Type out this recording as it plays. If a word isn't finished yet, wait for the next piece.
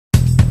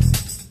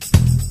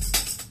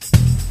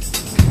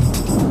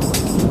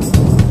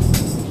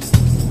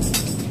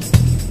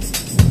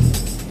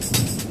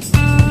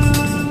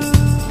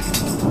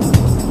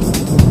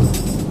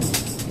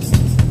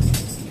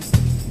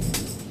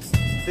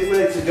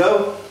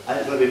go, and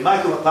it's going to be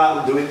Michael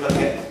McPartland doing it.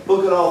 Get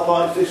bugger all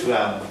points this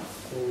round.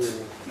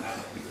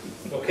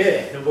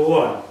 Okay, number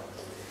 1.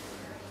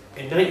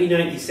 In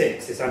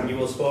 1996, this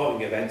annual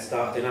sporting event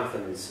started in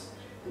Athens.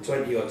 In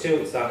 2002,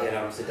 it started in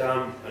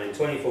Amsterdam, and in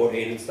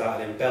 2014, it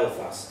started in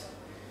Belfast.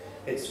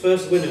 Its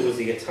first winner was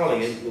the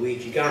Italian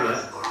Luigi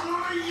Ganna.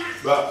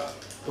 Right.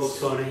 Oh,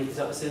 Tony, is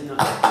that the same?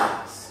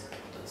 That's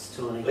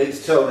Tony.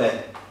 It's Tony.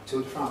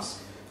 Tour de France.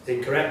 It's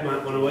incorrect,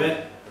 Mark, one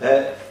away.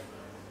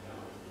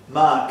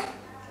 Mark.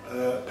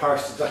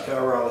 Paris to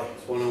Dakar Rally.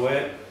 It's one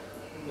away.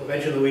 We'll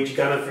mention Luigi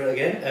Ganna for it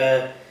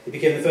again. He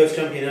became the first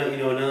champion in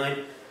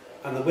 1909,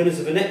 and the winners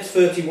of the next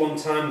 31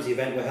 times the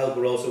event were held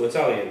were also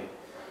Italian.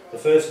 The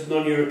first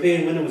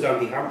non-European winner was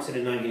Andy Hampson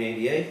in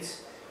 1988.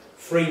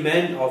 3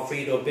 men,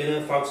 Alfredo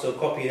Binner, Fausto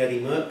Coppi and Eddie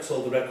Merckx,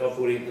 hold the record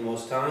for winning the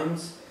most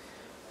times.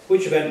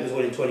 Which event was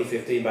won in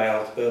 2015 by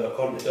Alberto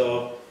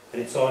Contador,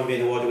 and it saw him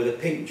being awarded with a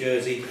pink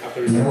jersey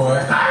after his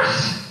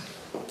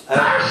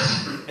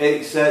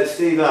It's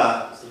Steve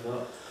Hart.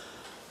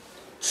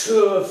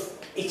 Tour of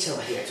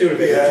Italy. Tour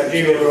of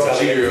Italy.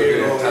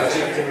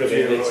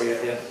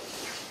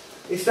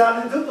 He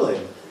started in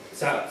Dublin.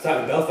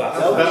 Started in Belfast.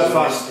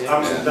 Belfast, Yeah.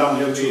 Amsterdam,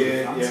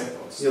 yeah.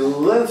 You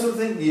learn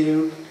something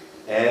new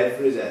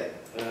every day.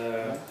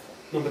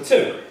 Number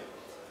 2.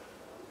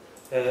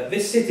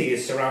 This city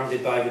is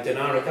surrounded by the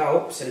Dinaric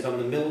Alps and is on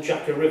the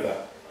Miljacka River.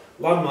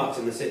 Landmarks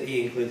in the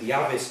city include the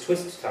Avis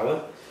Twist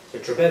Tower, the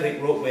Trebevic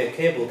Ropeway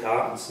Cable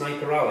Car and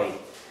Sniper Alley.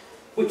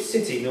 Which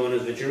city, known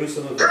as the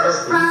Jerusalem of the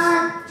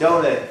Balkans?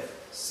 Tony.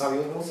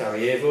 Sarajevo.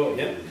 Sarajevo,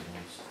 yep.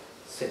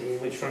 City in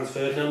which Franz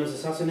Ferdinand was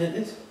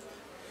assassinated.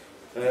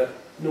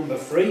 Number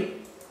 3.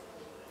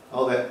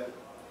 Okay.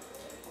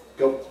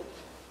 Go.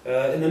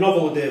 In the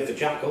novel The Day of the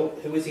Jackal,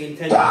 who is the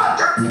intended?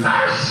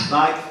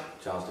 Mike.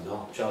 Charles de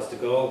Gaulle. Charles de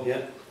Gaulle,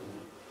 yeah.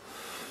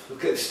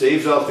 Look at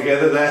Steve's all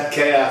together there,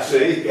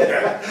 KRC.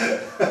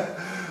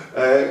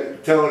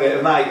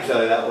 Tony, Mike,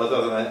 sorry, that was,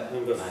 wasn't it?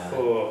 Number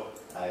 4.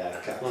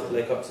 Michael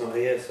Laycock's not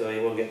here, so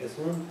you won't get this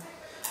one.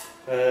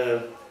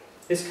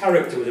 This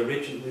character was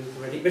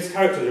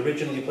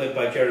originally played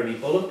by Jeremy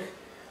Bullock,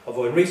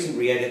 although in recent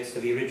re-edits to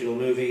the original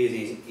movie,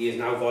 he is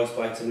now voiced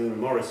by Tamura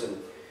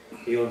Morrison.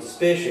 He owns a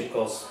spaceship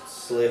called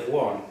Slave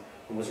One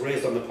and was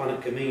raised on the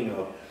planet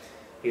Camino.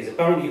 He is a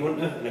bounty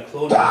hunter and a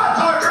clone.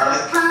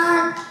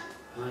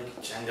 Mike.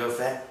 Django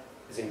Fett.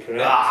 Is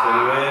incorrect.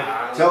 Anyway.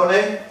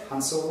 Tony.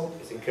 Han Solo.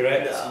 Is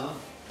incorrect.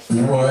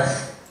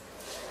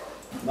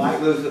 Mike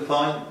loses a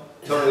point.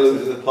 Tony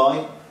loses a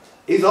point.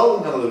 He's all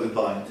going to lose a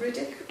point.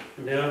 Riddick.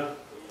 No.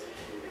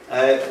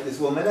 There's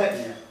 1 minute.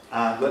 Yeah.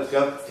 And let's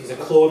go. He's a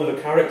clone of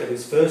a character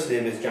whose first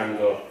name is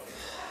Django.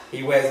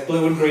 He wears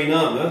blue and green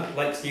armour,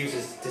 likes to use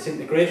his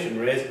disintegration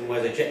rays, and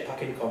wears a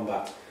jetpack in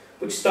combat.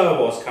 Which Star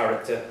Wars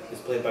character is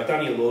played by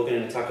Daniel Logan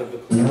in Attack of the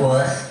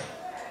Clones?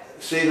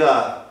 See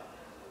that?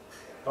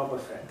 Boba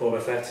Fett. Boba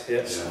Fett,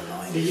 yes.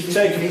 Did you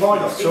take a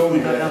point off Tony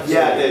there?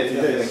 Yeah, I did.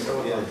 Yeah.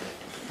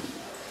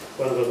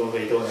 One of those ones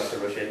where you don't have to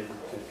rush in.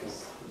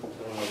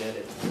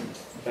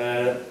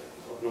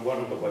 What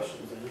number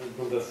questions?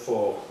 Number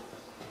 4.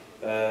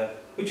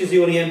 Which is the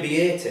only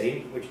NBA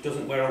team which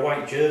doesn't wear a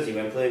white jersey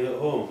when playing at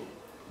home?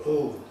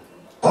 Oh.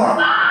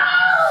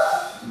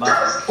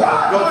 Mark.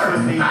 Go for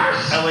the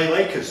LA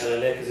Lakers. LA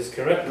Lakers is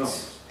correct. No.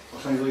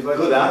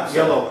 Good answer.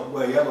 Yellow.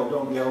 Wear yellow,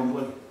 don't we? Yellow and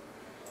blue.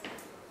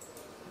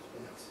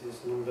 This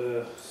is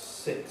number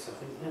 6, I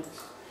think that's.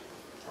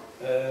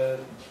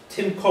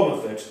 Tim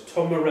Comerford,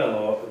 Tom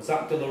Morello, and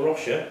Zach De La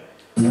Rocha.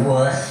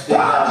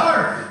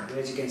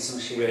 Rage Against the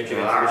Machine. Rage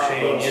Against the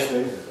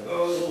Machine,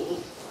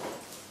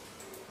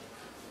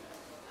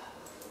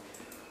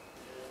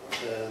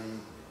 yeah.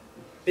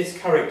 This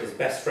character's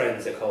best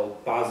friends are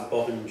called Baz,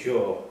 Bob and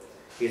Joe.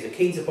 He is a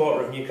keen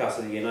supporter of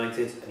Newcastle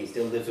United and he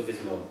still lives with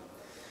his mum.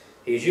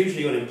 He is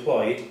usually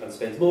unemployed and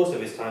spends most of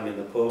his time in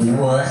the pub.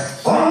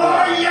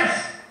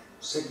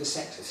 Sid the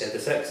Sexist. Sid the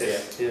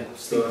Sexist, yeah.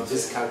 Steve,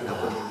 this character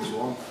was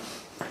one.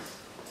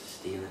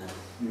 Stealing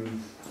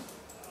them.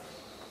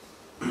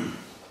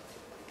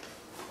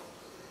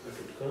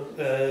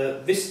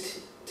 This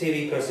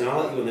TV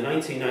personality won the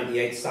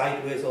 1998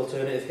 Sideways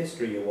Alternative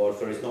History Award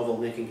for his novel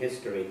Making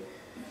History.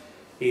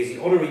 He is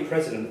the honorary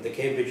president of the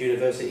Cambridge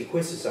University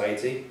Quiz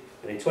Society,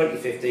 and in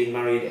 2015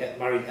 married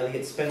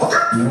Elliot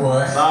Spencer.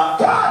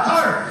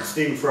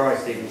 Stephen Fry.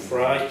 Stephen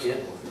Fry, yeah.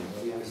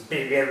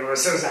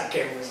 As soon as that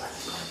came, it was like...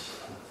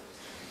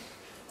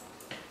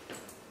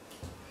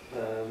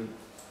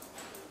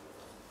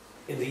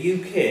 In the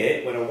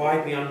UK, when a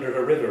wide meander of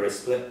a river is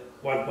split...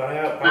 An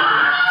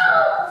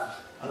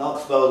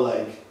oxbow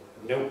lake.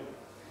 Nope.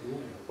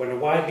 When a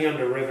wide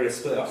meander of a river is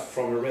split off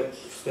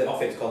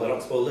it's called an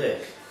oxbow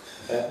lake.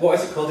 What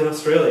is it called in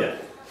Australia?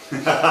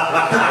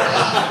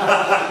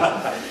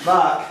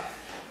 Mark.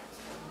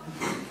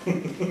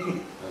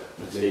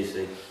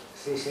 CC.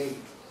 CC.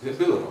 Is it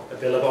Billabong? A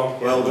billabong.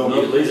 Well done.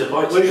 Lose a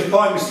point. Lose a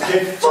point, Mr.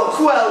 Kidd. Fuck,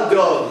 well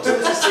done.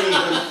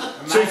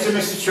 2 to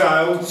Mr.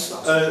 Childs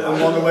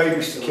and 1 away,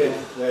 Mr. Kidd.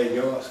 There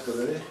you go, that's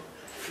good, isn't it?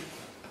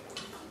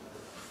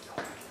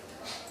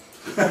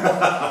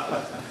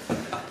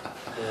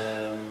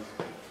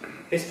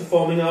 This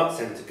performing arts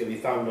centre can be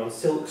found on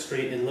Silk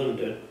Street in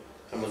London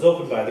and was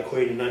opened by the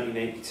Queen in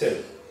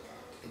 1982.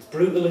 Its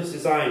brutalist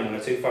design won a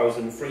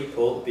 2003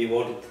 poll to be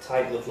awarded the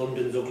title of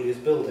London's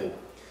ugliest building.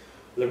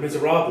 Les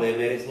Miserables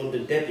made its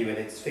London debut in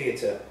its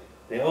theatre,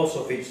 and it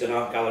also featured an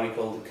art gallery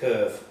called The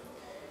Curve.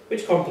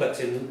 Which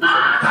complex in...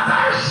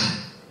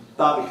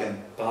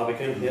 Barbican.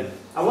 Barbican, yeah.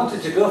 I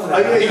wanted to go for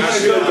Are that. you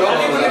sure?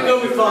 I didn't want to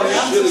go before the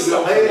answer.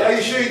 Are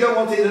you sure you don't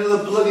want it in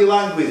another bloody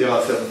language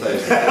or something?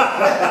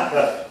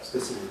 It's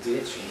got some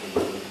dates.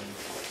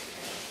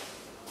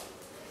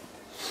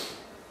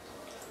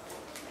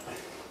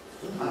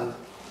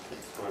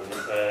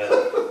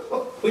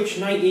 Which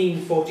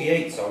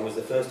 1948 song was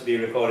the first to be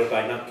recorded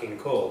by Nat King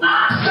Cole?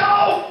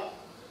 I'm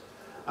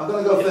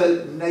going to go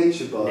for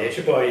Nature Boy.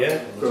 Nature Boy,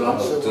 yeah. Good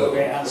answer.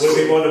 Great answer. Would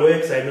we want to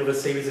work say another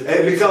series of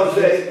Because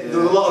there was a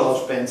lot of...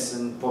 George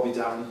Benson, Bobby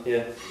Darin.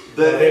 Yeah.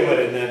 But They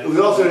were in there. it was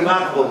also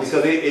remarkable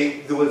because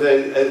there was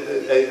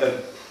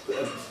a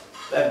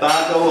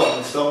embargo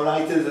on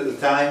songwriters at the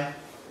time,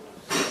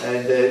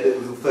 and it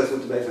was the first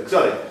one to make it.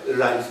 Sorry,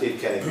 right, Steve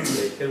Kenny.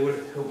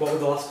 What would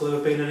the last clue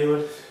have been,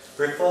 anyone?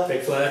 Ric Flair?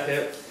 Ric Flair,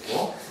 yeah.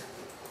 What?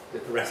 The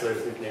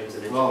wrestlers' nicknames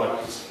in it. Oh, right.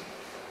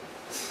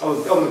 I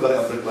was got it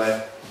on Ric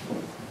Flair.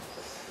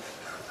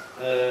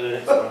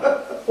 Next one.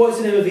 What is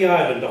the name of the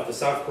island off the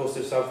south coast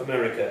of South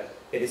America?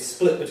 It is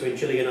split between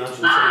Chile and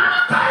Argentina.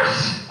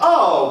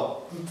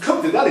 Oh,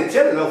 come to daddy,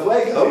 tell it off,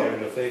 where you go. Fair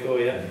enough, there you go,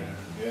 yeah.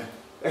 Yeah.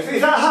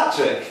 Is that a hat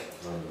trick?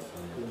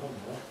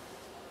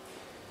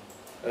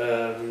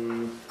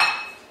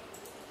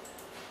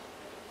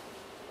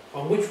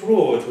 On which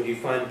road would you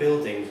find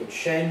buildings which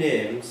share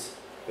names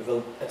with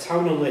a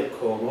town on Lake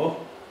Como,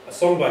 a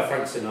song by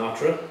Frank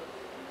Sinatra,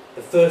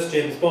 the first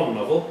James Bond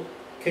novel,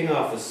 King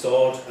Arthur's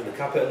sword, and the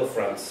capital of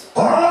France?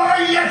 Oh,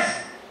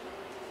 yes!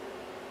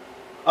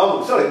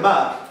 Oh, sorry,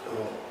 Mark.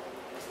 Oh,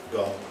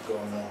 go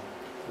on now.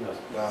 No.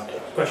 Mark.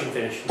 Question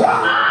finished.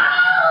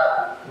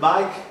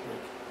 Mike,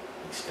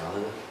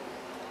 Excalibur.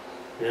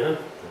 Yeah.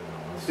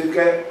 Steve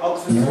K,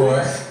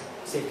 Oxford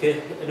Street. CK,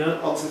 no?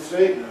 Oxford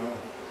Street. No.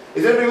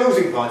 Is there any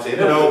losing points here?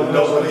 No,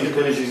 nobody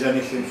finishes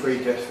anything free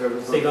guess for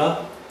everybody.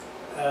 Cigar?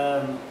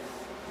 No.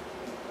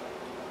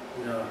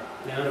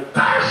 No.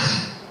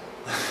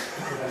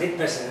 I did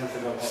best I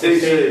forgot what.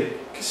 Steve,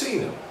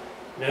 Casino.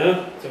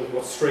 No? So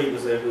what street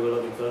was there we were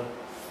looking for?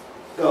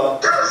 go on.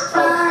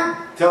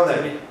 Oh, tell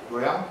them.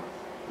 Royale?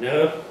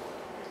 No.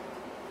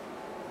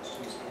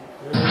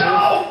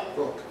 No.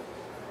 Look.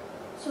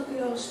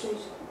 Sophia Street.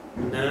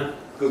 No.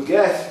 Good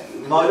guess.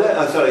 Myler.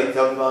 Oh, sorry,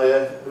 tell me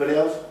Myler. Anybody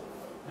else?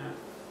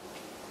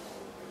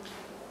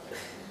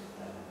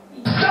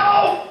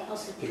 I'll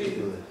say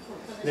Piccadilly.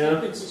 No.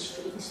 Princess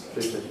Street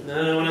instead.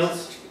 No, no one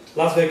else?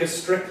 Las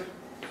Vegas Strip?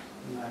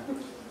 No.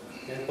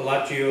 Yeah.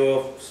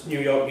 Bellagio, New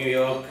York,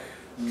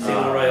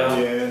 Casino Royale.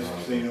 Yes,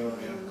 casino,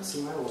 yeah.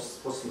 Casino,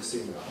 what's the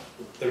casino?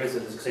 There's a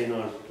casino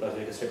in Las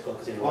Vegas Strip called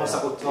Casino Oh, is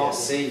that Royale. what? Oh,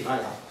 see,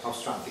 right. I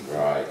was trying to think.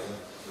 Right.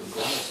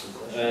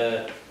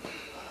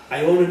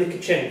 Iona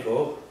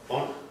Nikitchenko,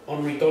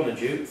 Henri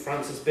Donadieu,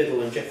 Francis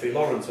Biddle and Jeffrey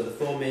Lawrence were the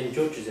four main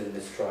judges in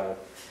this trial.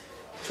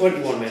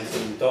 21 men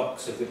stood in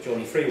docks, of which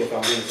only 3 were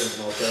found innocent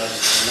and all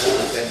charges and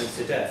 9 were sentenced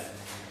to death.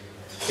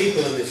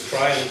 People in this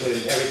trial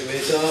included Eric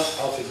Mazar,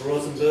 Alfred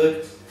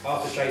Rosenberg,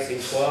 Arthur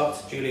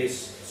Chasing-Quart, Julius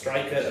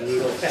Stryker and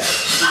Rudolf Peck.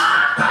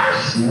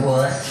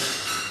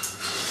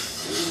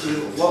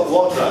 What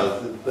war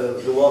trial?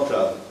 The war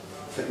trial.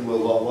 Second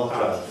World War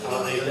trial.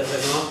 I'll need a little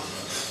bit more.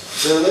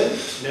 Berlin?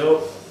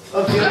 No.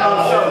 Oh,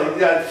 sorry.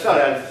 Yeah,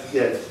 sorry.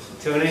 Yeah.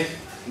 Tony?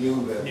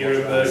 Nuremberg.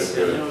 Nuremberg.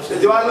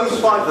 Do I lose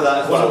a point for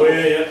that as One well?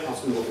 away, yeah.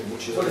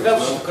 Could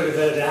have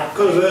heard that.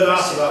 Could have heard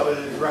after that with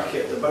the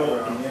racket at the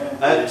background,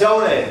 yeah.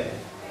 Tony.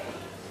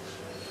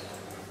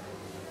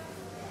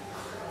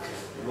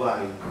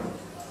 Why?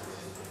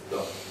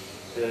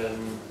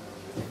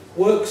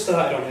 Work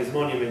started on his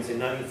monuments in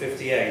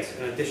 1958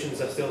 and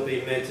additions are still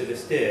being made to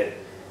this day.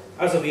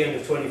 As of the end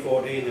of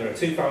 2014 there are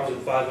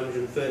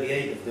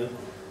 2,538 of them,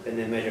 and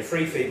they measure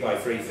 3 feet by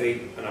 3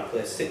 feet and are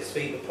placed 6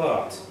 feet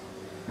apart.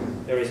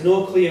 There is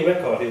no clear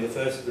record who the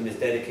first of them is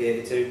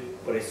dedicated to,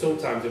 but it's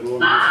sometimes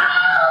erroneous.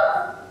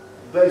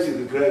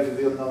 Basically, the grave of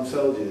the unknown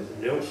soldiers.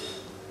 Nope.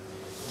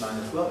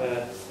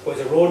 -1. But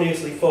it's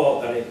erroneously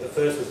thought that the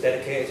first was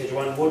dedicated to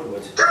Joanne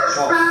Woodward.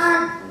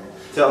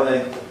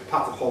 Tony.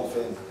 Part of Hall of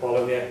Fame.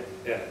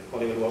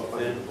 Hollywood Walk of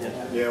Fame. Yeah.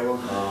 Yeah, well,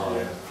 Oh.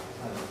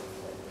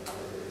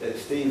 yeah.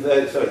 Steve,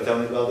 sorry,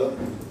 Tony, well done.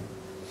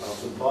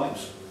 Awesome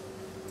points.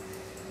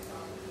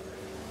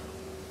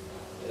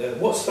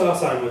 What star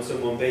sign would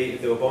someone be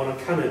if they were born on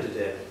Canada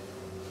Day?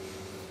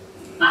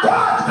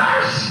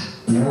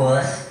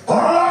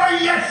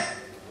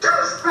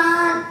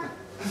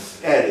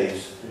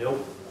 Aries.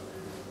 Nope.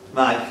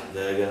 Mike.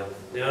 Virgo.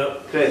 No.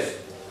 Chris.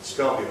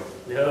 Scorpio.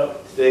 No.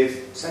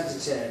 Steve.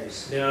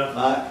 Sagittarius. No.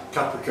 Mike.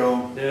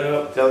 Capricorn.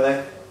 No.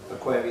 Tony.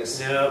 Aquarius.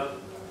 No.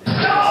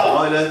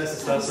 Myler. That's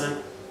the star sign.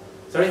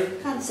 Sorry?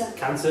 Cancer.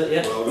 Cancer,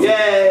 yeah. Well done.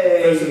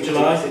 Yay! 1st of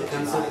July,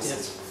 Cancer,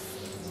 Nice.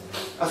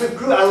 I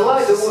think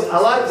I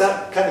like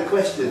that kind of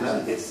question. I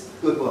think it's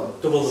a good one.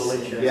 Double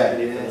knowledge. Yeah.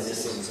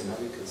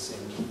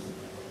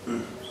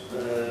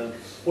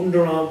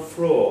 Underarm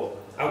throw,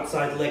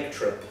 outside leg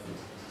trip,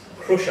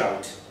 crush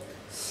out,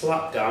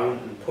 slap down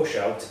and push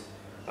out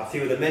are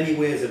few of the many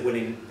ways of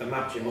winning a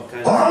match in what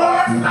kind of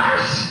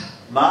sport?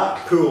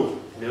 Mark? Pool.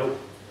 No.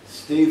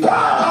 Steve?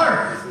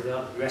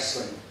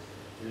 Wrestling.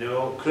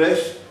 No.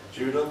 Chris?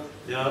 Judo?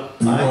 No.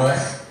 Mike?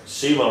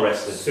 Sumo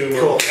wrestling. Sumo.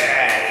 Cool.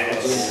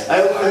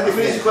 Let me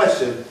finish the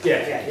question.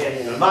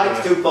 Yeah.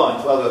 Mike, 2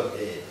 points. Well done.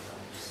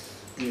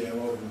 Yeah,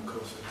 well, of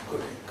course.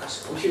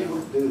 We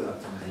shouldn't do that.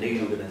 I knew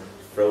you were going to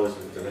throw us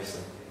with the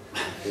wrestling.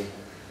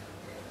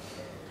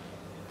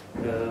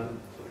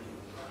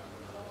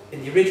 In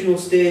the original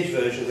stage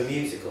version of the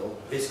musical,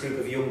 this group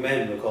of young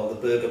men were called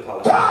the Burger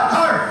Palace.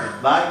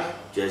 Mike?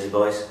 Jersey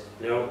Boys.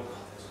 No.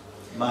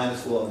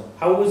 -1.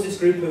 How was this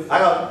group of...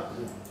 Hang on.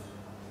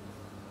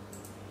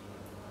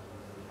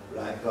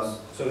 Right, go on.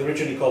 So they're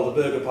originally called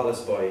the Burger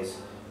Palace Boys.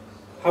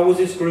 How was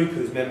this group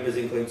whose members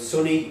include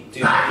Sonny,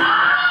 Doobie...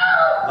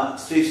 Matt,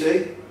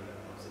 CC?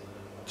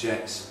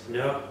 Jets.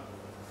 No.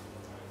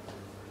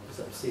 Was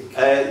that Steve?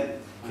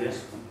 The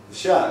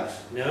Sharks?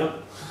 No.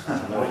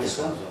 This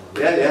one.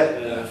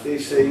 Yeah.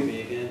 CC.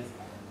 Me again.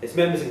 Its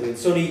members include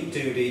Sonny,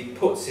 Doody,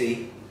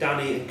 Putsy,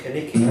 Danny and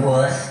Kaniki.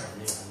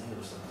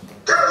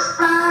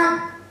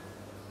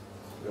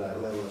 Right,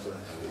 where was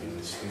that?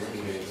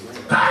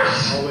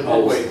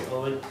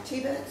 Owen.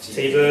 T-Birds.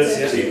 T-Birds,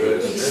 yeah.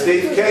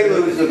 Steve K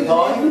loses a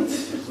point.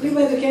 Knew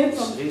where they came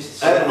from.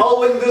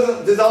 Alwyn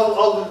doesn't. Does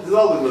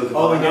Alwyn lose a point?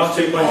 Owen gets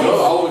 2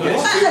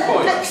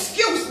 points.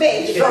 Excuse me.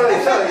 Sorry.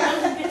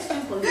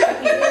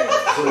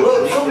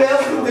 Look, somebody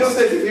else can do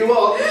this if you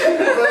want. I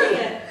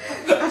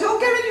don't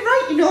get any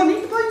right, you know. I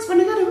need the points when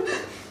I get them.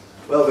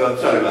 Well done.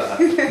 Sorry about that.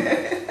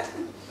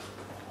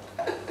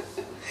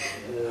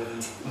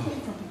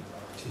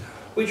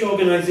 Which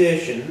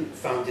organisation,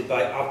 founded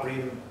by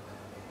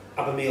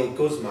Abamil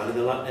Guzman in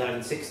the late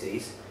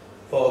 1960s,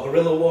 fought a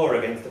guerrilla war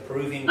against the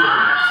Peruvian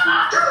government?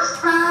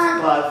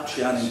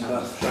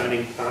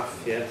 Shining Path,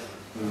 yeah.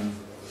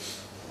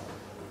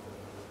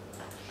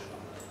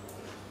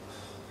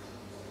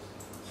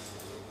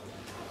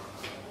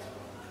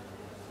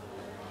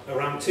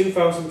 Around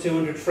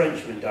 2,200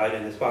 Frenchmen died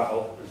in this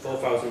battle and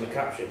 4,000 were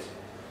captured.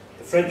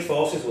 The French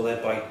forces were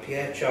led by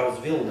Pierre-Charles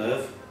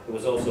Villeneuve, who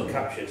was also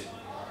captured.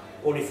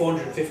 Only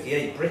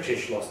 458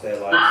 British lost their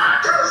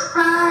lives.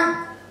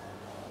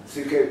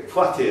 CK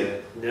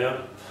Poitiers.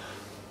 No.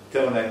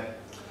 Tony.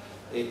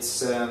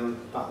 It's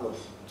Battle of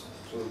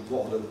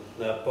Waterloo.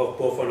 No,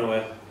 both went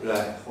away.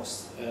 Right.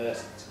 What's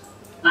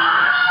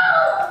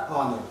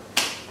oh no.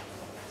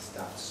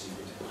 That's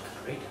stupid.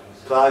 Right.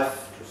 Clive.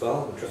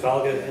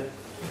 Trafalgar, yeah.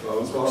 Well,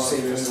 I've got to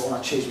see this one.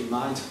 I changed my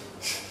mind.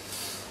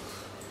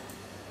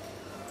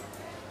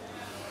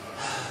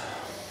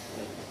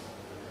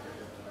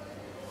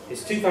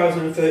 His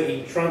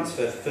 2013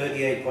 transfer for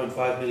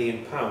 £38.5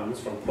 million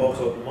from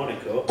Porto to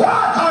Monaco.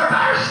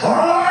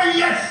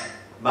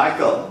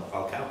 Michael.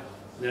 Falcao.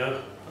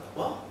 No.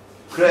 What?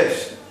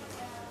 Chris.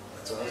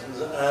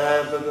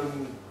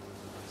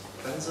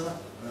 Benzema?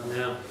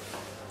 No.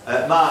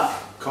 Mark.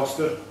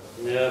 Costa.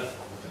 No.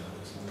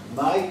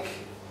 Mike.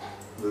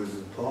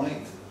 Loses a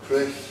point.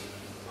 Chris.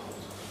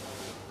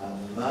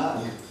 And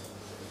Mark.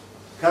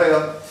 Carry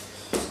on.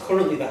 It's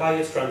currently the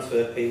highest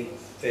transfer fee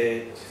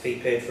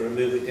paid for a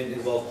move that didn't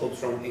involve clubs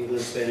from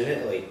England, Spain and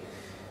Italy.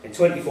 In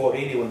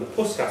 2014 he won the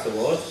Puskas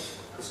Award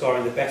for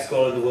scoring the best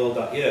goal in the world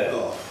that year.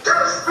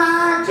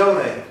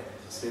 Tony.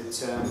 Is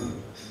it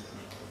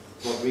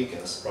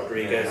Rodriguez?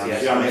 Rodriguez, Yeah,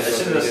 yes. as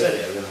soon as I said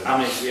it, I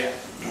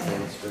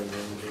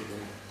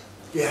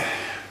Yeah.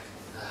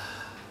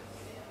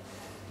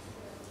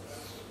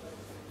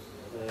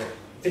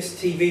 This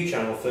TV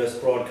channel first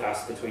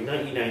broadcast between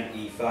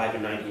 1995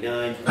 and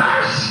 99.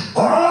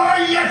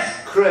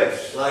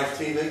 Chris. Live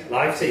TV?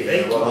 Live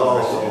TV.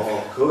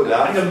 Oh, good.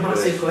 That's a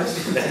massive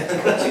question there.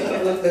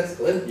 That's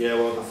good. Yeah,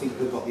 well, I think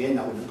we've got the end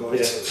that we've got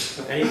it.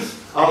 Any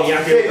Oh,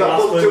 Any Steve, I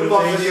last put word 2 with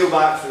points these? for you,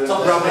 Max.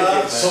 Top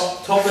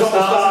Top of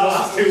stars,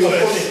 last 2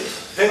 words.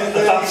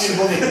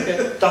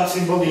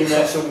 Dancing bunny in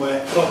there somewhere.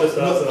 Top of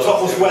stars.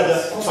 Topless weather.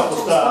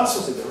 Topless stars.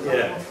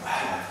 Yeah.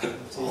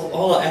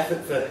 All that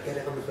effort for get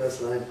it on the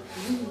first line.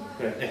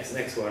 Right,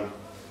 next one.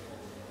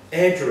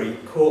 Airdrie,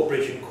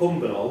 Courtbridge and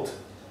Cumbernauld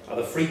are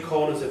the 3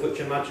 corners of which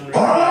imaginary...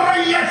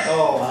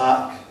 Oh,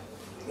 Mark.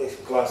 It's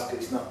Glasgow.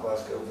 It's not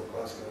Glasgow, but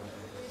Glasgow.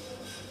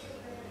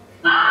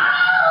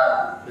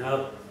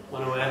 No.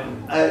 One away.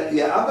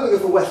 Yeah, I'm going to go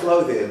for West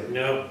Lothian.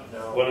 No.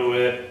 One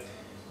away.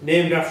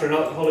 Named after an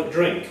alcoholic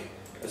drink,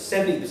 as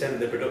 70% of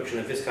the production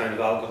of this kind of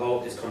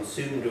alcohol is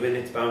consumed within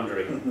its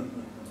boundary.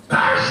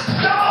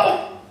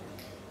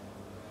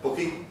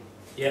 Bookie?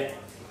 Yeah.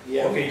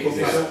 Yeah.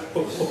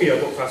 Bookie or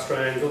Buckfast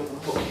Triangle.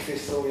 Bookie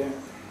Thistle, yeah.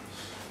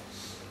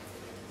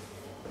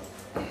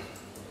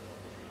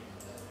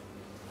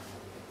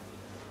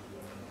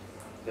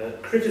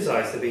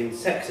 Criticised for being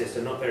sexist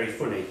and not very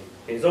funny,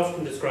 it is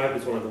often described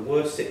as one of the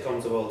worst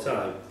sitcoms of all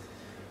time.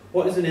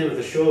 What is the name of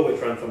the show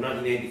which ran from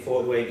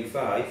 1984 to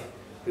 85,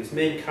 whose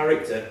main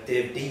character,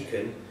 Dave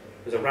Deacon,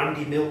 was a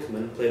randy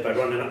milkman played by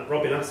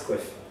Robin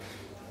Asquith?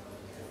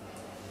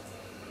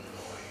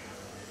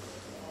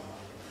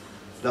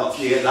 Not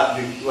to get that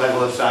big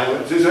level of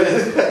silence, is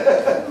it?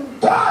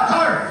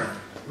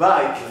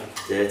 Mike.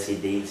 Dirty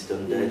deeds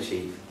done dirt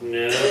cheap.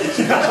 No.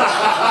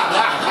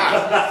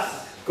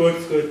 Good,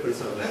 but it's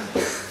not there.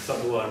 It's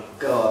not the one.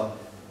 Go on.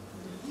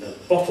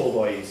 Bottle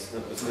Boys,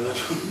 that was good.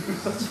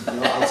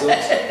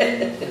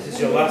 This is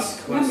your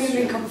last Remember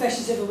question. in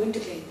Confessions of a Winter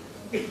King?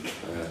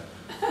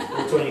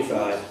 Number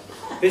 25.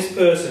 This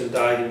person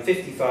died in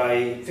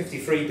 53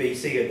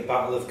 BC at the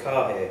Battle of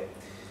Carhair.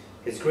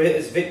 His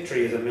greatest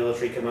victory as a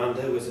military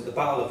commander was at the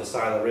Battle of the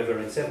Sila River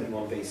in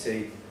 71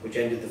 BC, which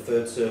ended the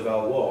Third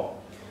Servile War.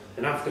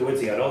 And afterwards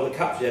he had all the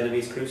captured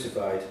enemies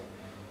crucified.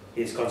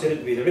 He is considered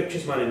to be the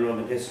richest man in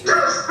Roman history.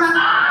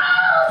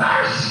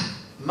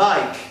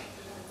 Mike.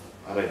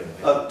 I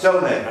don't know.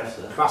 Tony.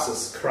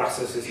 Crassus.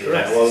 Crassus is Yeah,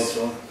 correct. well, this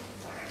one.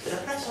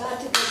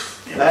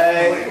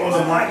 Hey. It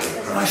wasn't Mike.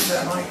 Nice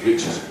there,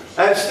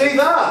 Mike. Steve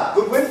R.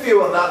 Good win for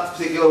you on that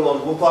particular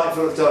one. 1 point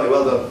for Tony.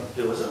 Well done.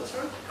 Who was that?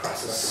 Sorry?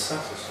 Crassus.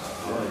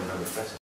 I don't remember.